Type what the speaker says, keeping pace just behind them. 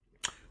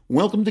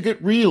Welcome to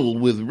Get Real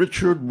with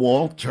Richard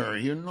Walter.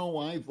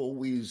 I've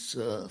always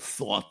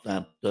thought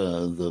that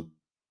the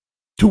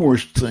two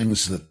worst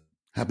things that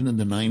happened in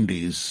the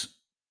 90s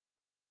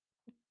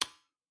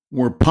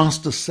were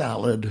pasta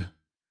salad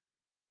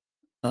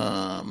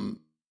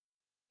um,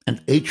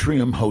 and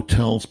atrium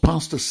hotels.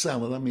 Pasta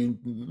salad, I mean,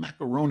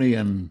 macaroni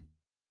and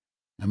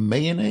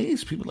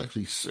mayonnaise. People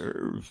actually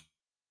serve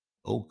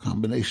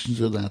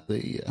combinations of that.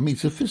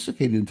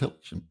 Sophisticated,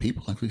 intelligent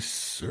people actually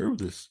serve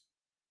this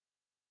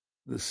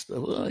stuff.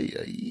 We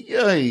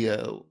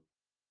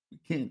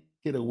can't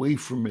get away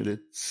from it. It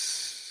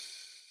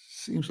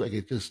seems like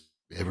it's just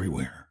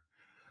everywhere.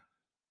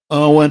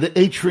 Oh, and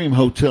atrium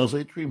hotels.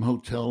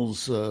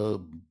 Hotels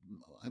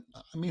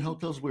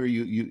where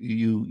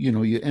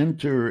you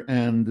enter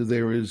and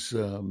there is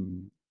uh,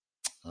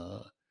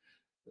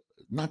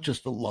 not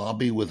just a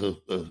lobby with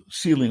a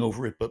ceiling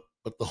over it, but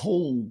the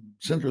whole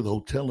center of the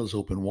hotel is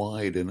open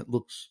wide, and it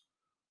looks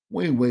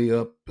way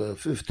up,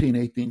 15,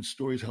 18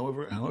 stories.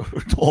 However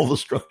tall the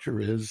structure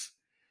is.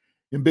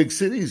 In big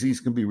cities, these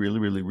can be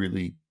really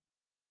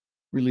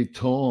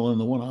tall.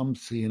 And the one I'm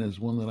seeing is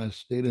one that I've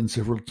stayed in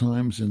several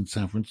times in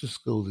San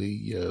Francisco,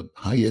 the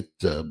Hyatt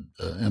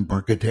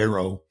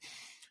Embarcadero.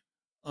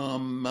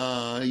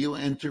 You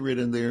enter it,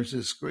 and there's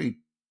this great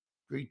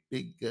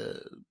big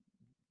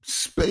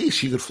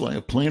space. You could fly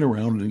a plane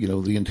around,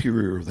 the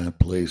interior of that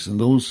place. And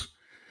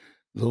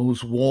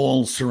those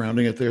walls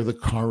surrounding it, they're the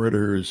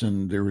corridors,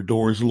 and there are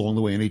doors along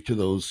the way, and each of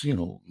those,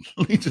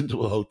 leads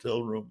into a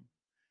hotel room.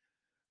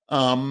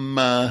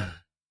 I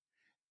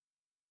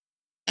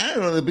don't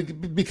know.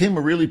 It became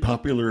a really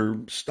popular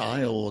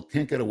style.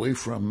 Can't get away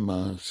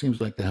from. Seems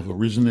like to have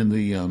arisen in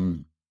the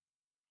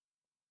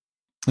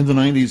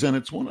 '90s, and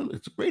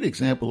it's a great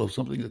example of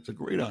something that's a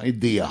great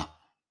idea,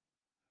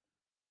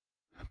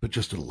 but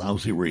just a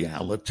lousy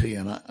reality.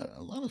 And a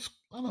lot of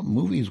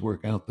movies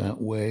work out that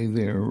way.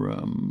 They're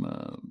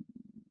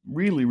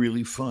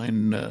really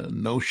fine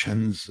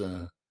notions.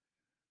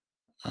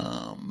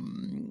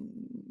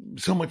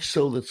 So much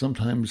so that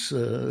sometimes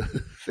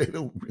they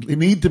don't really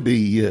need to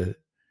be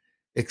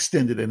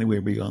extended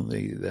anywhere beyond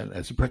that.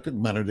 As a practical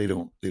matter, they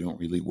don't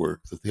really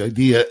work. That the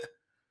idea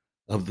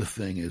of the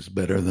thing is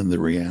better than the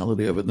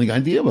reality of it. And the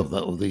idea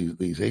of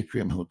these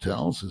atrium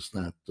hotels is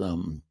that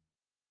it'd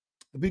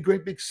be a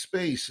great big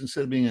space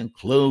instead of being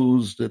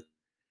enclosed. A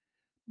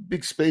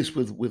big space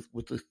with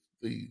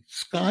the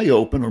sky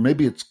open, or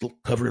maybe it's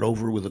covered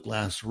over with a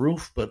glass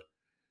roof, but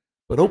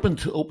open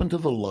to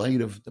the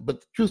light of.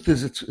 But the truth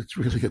is, it's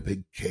really a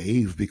big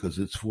cave, because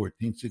it's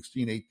 14,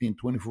 16, 18,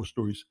 24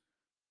 stories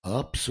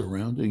up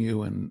surrounding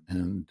you, and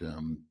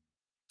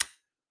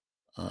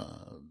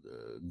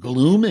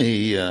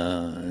gloomy,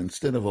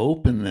 instead of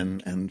open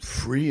and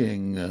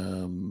freeing,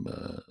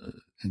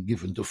 and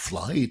given to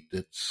flight.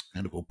 It's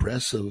kind of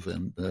oppressive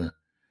and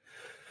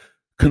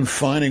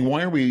confining.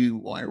 Why are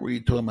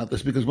we talking about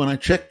this? Because when I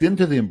checked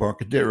into the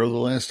Embarcadero the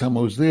last time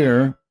I was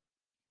there,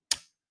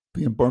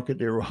 the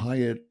Embarcadero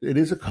Hyatt, it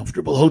is a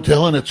comfortable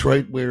hotel, and it's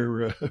right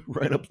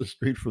right up the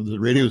street from the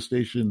radio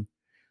station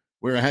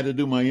where I had to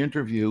do my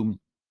interview.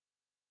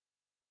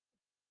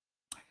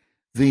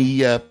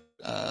 I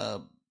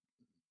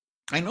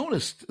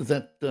noticed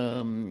that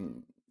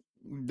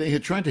they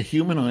had tried to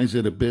humanize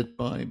it a bit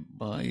by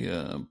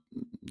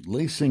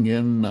lacing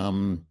in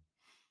uh,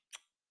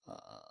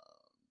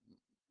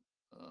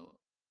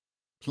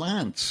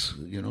 plants,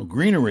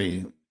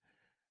 greenery,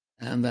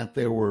 and that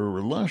there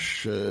were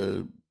lush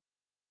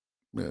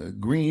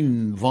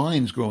green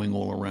vines growing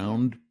all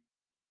around,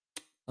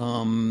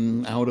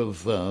 out of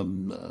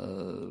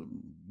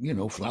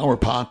flower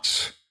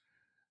pots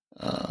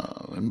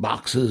and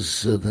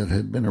boxes that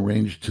had been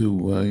arranged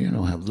to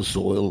have the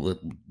soil that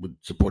would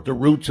support the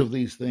roots of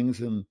these things.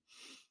 And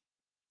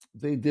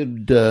they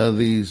did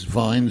these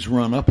vines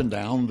run up and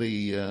down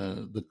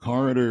the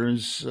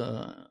corridors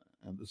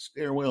and the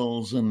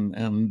stairwells, and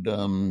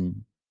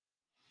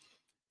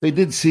they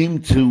did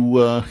seem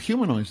to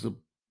humanize the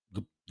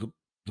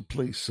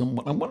place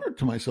somewhat. I wondered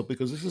to myself,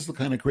 because this is the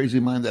kind of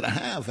crazy mind that I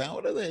have. How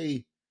do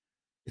they?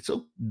 It's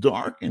so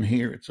dark in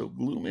here. It's so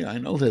gloomy. I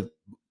know that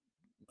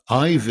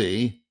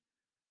ivy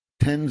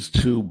tends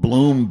to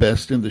bloom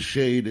best in the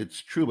shade.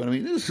 It's true, but I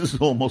mean, this is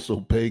almost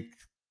opaque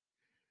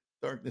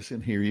darkness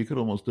in here. You could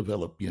almost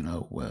develop,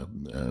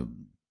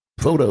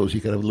 photos.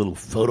 You could have a little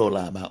photo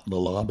lab out in the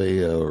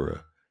lobby,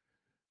 or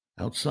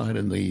outside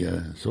in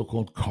the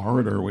so-called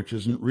corridor, which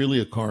isn't really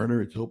a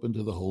corridor. It's open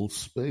to the whole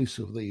space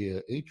of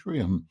the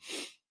atrium.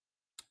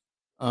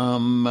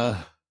 And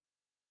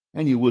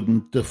you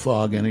wouldn't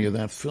defog any of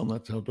that film.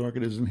 That's how dark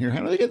it is in here.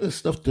 How do they get this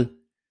stuff to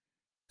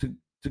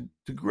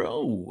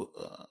grow?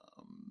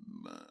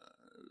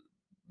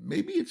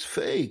 Maybe it's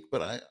fake,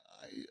 but I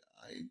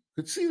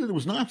could see that it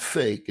was not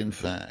fake. In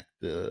fact,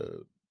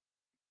 it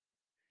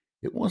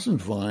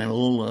wasn't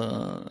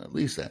vinyl. At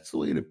least that's the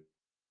way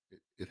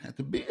it had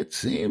to be, it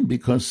seemed,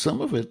 because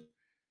some of it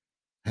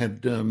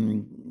had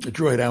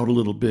dried out a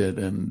little bit,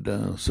 and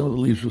some of the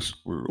leaves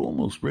were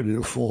almost ready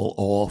to fall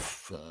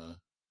off.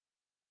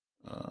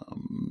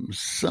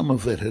 Some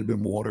of it had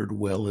been watered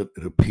well, it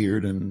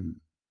appeared, and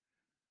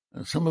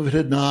some of it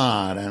had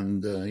not,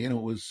 and it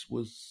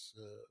was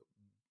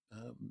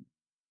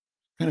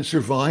kind of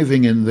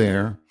surviving in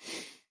there,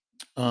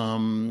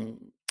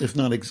 if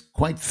not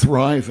quite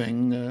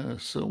thriving.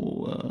 It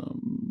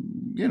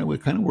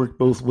kind of worked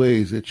both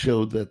ways. It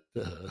showed that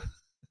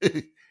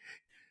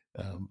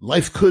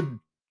life could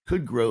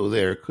grow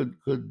there, could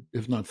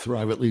if not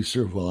thrive, at least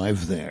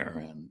survive there,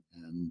 and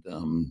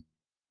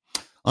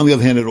on the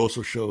other hand, it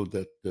also showed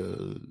that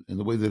in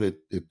the way that it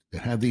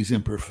had these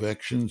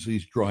imperfections,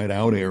 these dried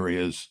out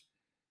areas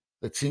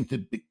that seemed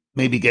to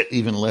maybe get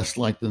even less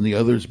light than the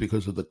others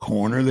because of the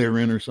corner they're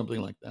in or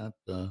something like that.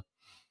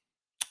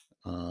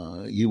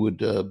 You would,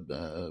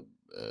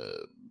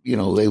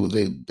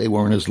 they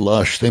weren't as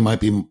lush. They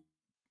might be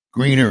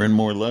greener and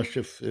more lush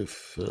if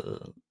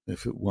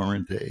it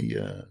weren't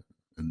a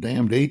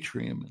damned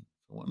atrium and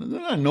so on. And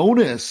then I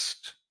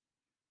noticed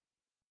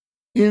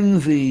in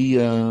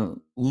the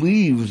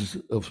leaves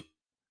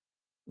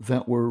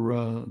that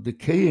were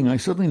decaying, I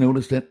suddenly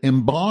noticed that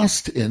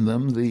embossed in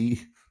them the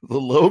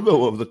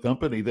logo of the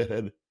company that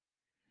had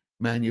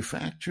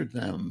manufactured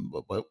them.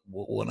 But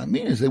what I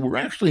mean is they were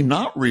actually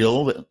not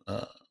real,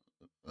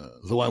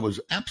 though I was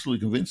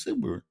absolutely convinced they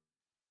were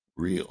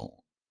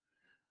real.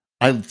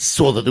 I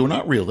saw that they were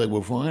not real. They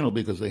were vinyl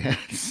because they had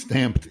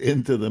stamped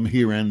into them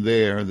here and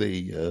there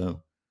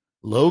the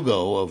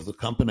logo of the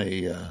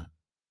company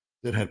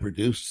that had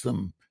produced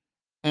them.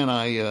 And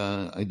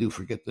I do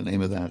forget the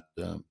name of that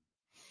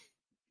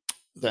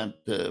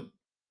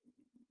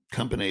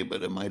company,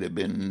 but it might have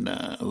been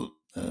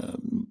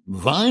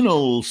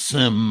Vinyl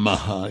Sim,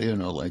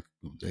 like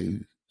they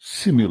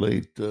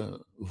simulate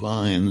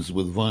vines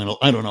with vinyl.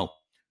 I don't know.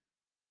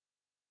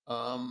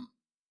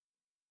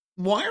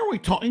 Why are we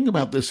talking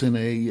about this in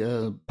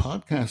a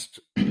podcast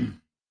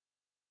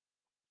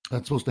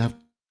that's supposed to have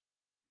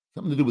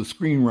something to do with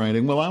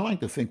screenwriting? Well, I like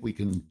to think we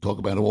can talk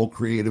about all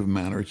creative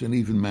matters and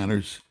even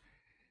matters,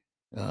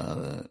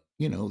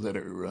 that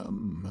are,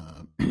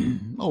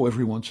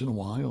 every once in a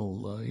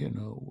while,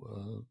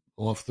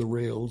 off the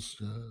rails,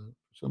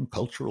 some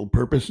cultural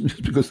purpose,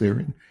 just because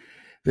they're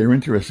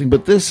interesting.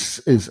 But this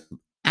is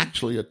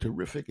actually a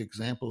terrific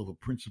example of a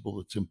principle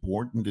that's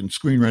important in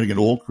screenwriting and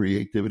all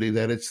creativity,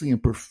 that it's the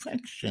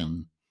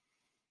imperfection.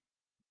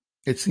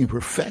 It's the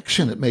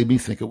imperfection that made me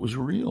think it was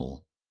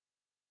real.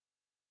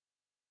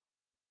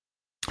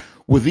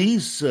 With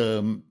these,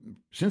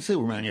 since they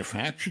were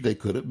manufactured, they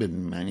could have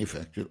been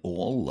manufactured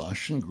all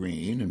lush and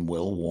green and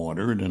well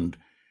watered, and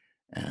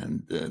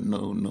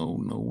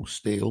no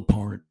stale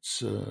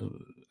parts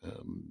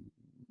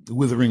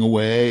withering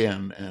away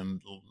and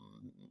on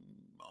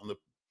the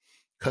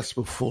cusp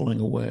of falling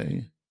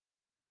away.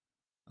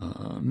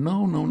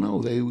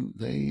 No.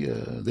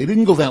 They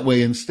didn't go that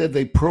way. Instead,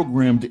 they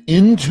programmed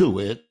into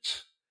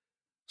it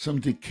some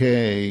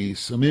decay,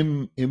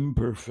 some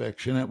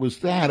imperfection. It was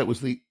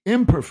the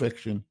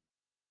imperfection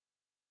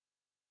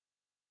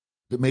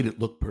that made it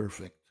look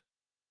perfect.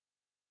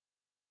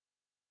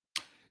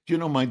 Do you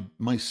know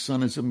my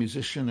son is a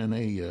musician and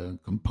a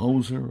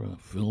composer, a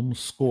film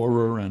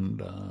scorer,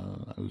 and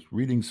I was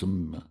reading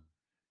some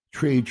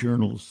trade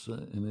journals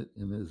in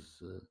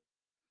his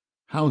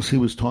house. He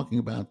was talking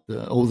about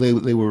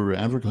they were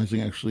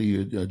advertising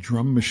actually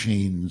drum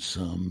machines.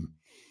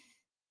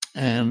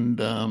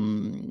 And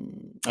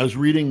I was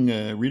reading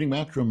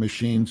about drum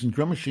machines, and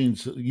drum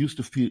machines used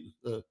to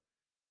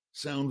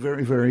sound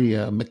very, very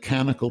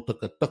mechanical.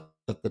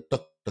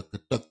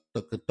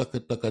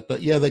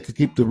 Yeah, they could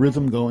keep the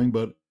rhythm going,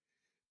 but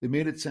they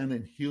made it sound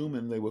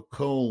inhuman. They were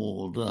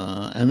cold.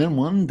 And then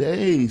one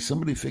day,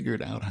 somebody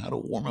figured out how to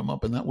warm them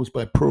up, and that was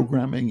by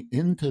programming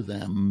into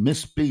them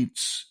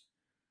misbeats,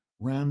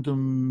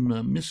 random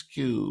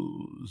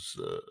miscues,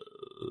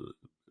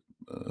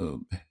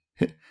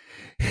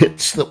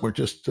 hits that were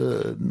just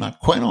not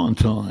quite on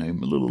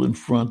time, a little in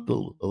front, a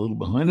little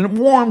behind, and it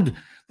warmed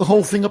the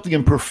whole thing up. The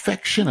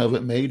imperfection of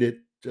it made it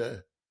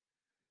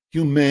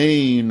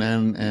humane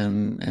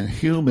and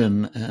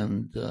human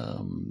and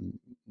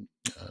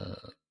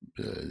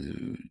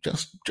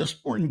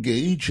just more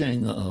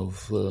engaging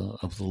of the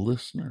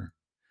listener.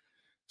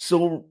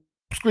 So,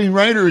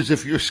 screenwriters,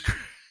 if your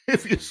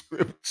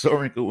scripts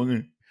aren't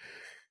going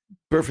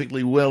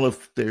perfectly well,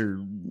 if they're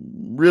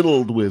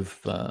riddled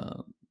with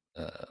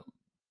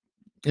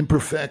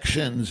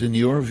imperfections, in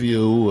your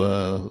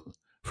view,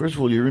 first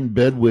of all, you're in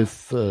bed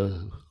with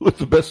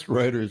the best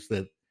writers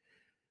that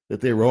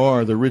there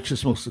are, the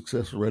richest, most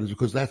successful writers,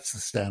 because that's the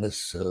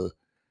status.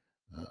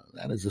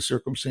 That is the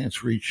circumstance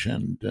for each,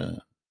 and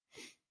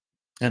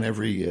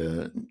every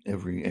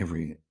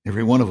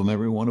one of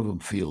them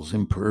feels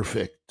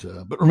imperfect.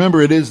 But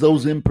remember, it is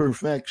those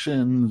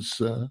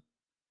imperfections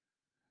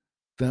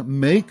that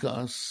make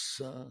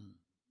us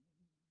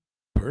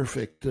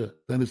perfect.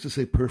 That is to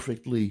say,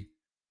 perfectly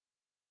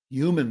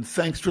human.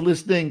 Thanks for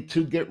listening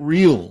to Get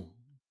Real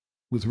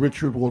with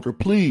Richard Walter.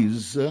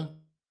 Please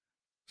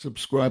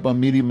subscribe on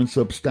Medium and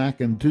Substack,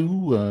 and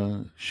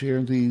do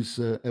share these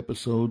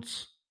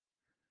episodes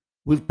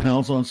with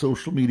pals on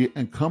social media,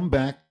 and come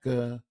back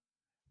and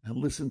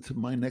listen to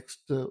my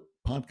next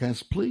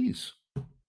podcast, please.